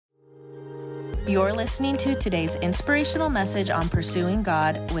You're listening to today's inspirational message on Pursuing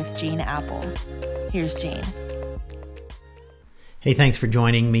God with Gene Apple. Here's Gene. Hey, thanks for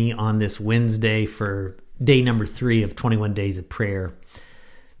joining me on this Wednesday for day number 3 of 21 Days of Prayer.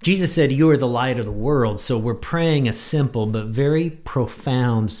 Jesus said, "You are the light of the world," so we're praying a simple but very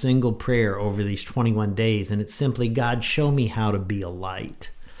profound single prayer over these 21 days, and it's simply, God, show me how to be a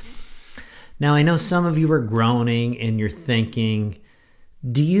light. Now, I know some of you are groaning and you're thinking,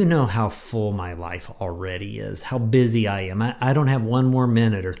 do you know how full my life already is? How busy I am? I don't have one more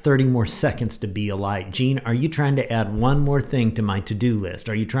minute or 30 more seconds to be a light. Gene, are you trying to add one more thing to my to-do list?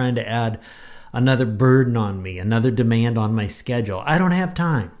 Are you trying to add another burden on me, another demand on my schedule? I don't have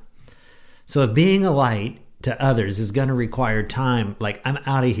time. So if being a light to others is going to require time, like I'm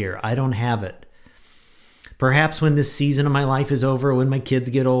out of here, I don't have it. Perhaps when this season of my life is over, when my kids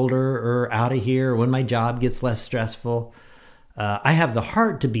get older or out of here, or when my job gets less stressful, I have the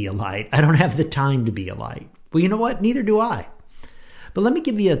heart to be a light. I don't have the time to be a light. Well, you know what? Neither do I. But let me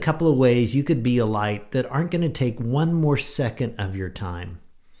give you a couple of ways you could be a light that aren't going to take one more second of your time.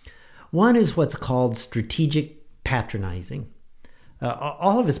 One is what's called strategic patronizing.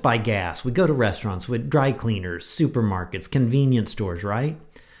 All of us buy gas. We go to restaurants with dry cleaners, supermarkets, convenience stores, right?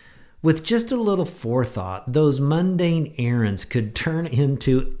 With just a little forethought, those mundane errands could turn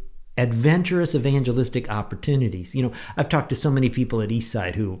into adventurous evangelistic opportunities. You know, I've talked to so many people at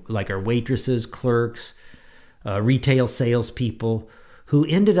Eastside who are waitresses, clerks, retail salespeople who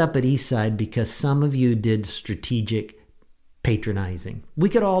ended up at Eastside because some of you did strategic patronizing. We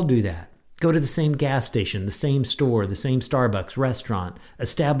could all do that. Go to the same gas station, the same store, the same Starbucks restaurant,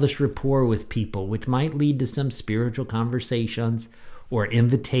 establish rapport with people, which might lead to some spiritual conversations or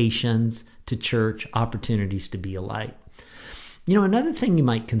invitations to church, opportunities to be a light. You know, another thing you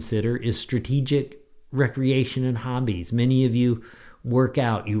might consider is strategic recreation and hobbies. Many of you work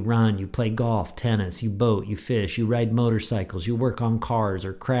out, you run, you play golf, tennis, you boat, you fish, you ride motorcycles, you work on cars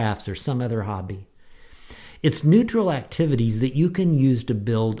or crafts or some other hobby. It's neutral activities that you can use to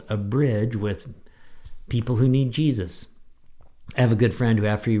build a bridge with people who need Jesus. I have a good friend who,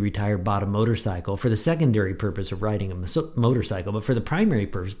 after he retired, bought a motorcycle for the secondary purpose of riding a motorcycle, but for the primary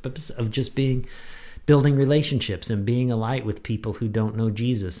purpose of just building relationships and being a light with people who don't know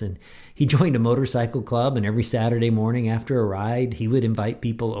Jesus. And he joined a motorcycle club, and every Saturday morning after a ride, he would invite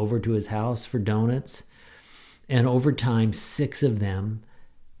people over to his house for donuts. And over time, 6 of them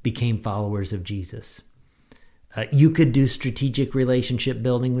became followers of Jesus. You could do strategic relationship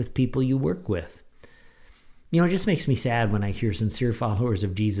building with people you work with. You know, it just makes me sad when I hear sincere followers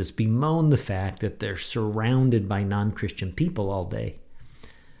of Jesus bemoan the fact that they're surrounded by non-Christian people all day.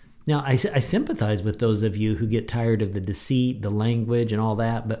 Now, I sympathize with those of you who get tired of the deceit, the language, and all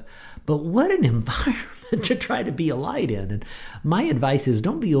that, but what an environment to try to be a light in. And my advice is,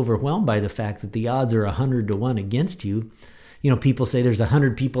 don't be overwhelmed by the fact that the odds are 100 to 1 against you. You know, people say there's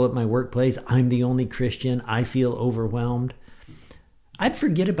 100 people at my workplace. I'm the only Christian. I feel overwhelmed. I'd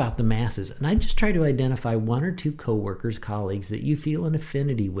forget about the masses, and I'd just try to identify 1 or 2 coworkers, colleagues that you feel an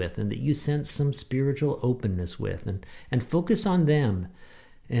affinity with and that you sense some spiritual openness with, and focus on them.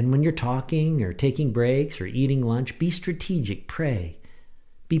 And when you're talking or taking breaks or eating lunch, be strategic, pray,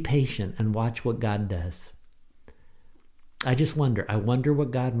 be patient, and watch what God does. I wonder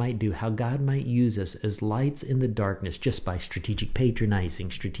what God might do, how God might use us as lights in the darkness just by strategic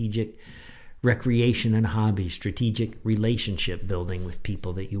patronizing, strategic recreation and hobbies, strategic relationship building with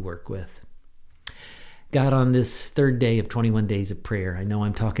people that you work with. God, on this 3rd day of 21 Days of Prayer, I know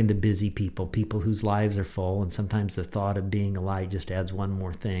I'm talking to busy people whose lives are full, and sometimes the thought of being a light just adds one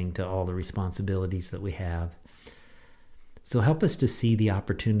more thing to all the responsibilities that we have. So help us to see the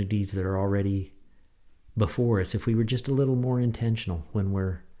opportunities that are already before us if we were just a little more intentional when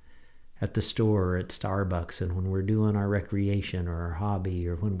we're at the store or at Starbucks, and when we're doing our recreation or our hobby,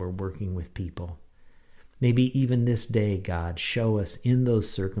 or when we're working with people. Maybe even this day, God, show us in those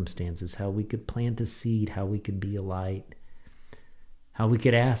circumstances how we could plant a seed, how we could be a light, how we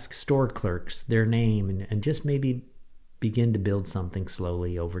could ask store clerks their name and just maybe begin to build something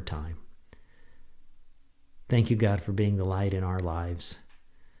slowly over time. Thank you, God, for being the light in our lives.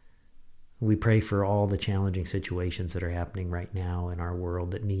 We pray for all the challenging situations that are happening right now in our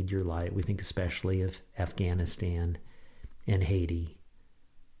world that need your light. We think especially of Afghanistan and Haiti.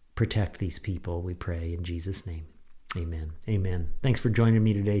 Protect these people, we pray in Jesus' name. Amen. Amen. Thanks for joining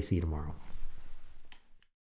me today. See you tomorrow.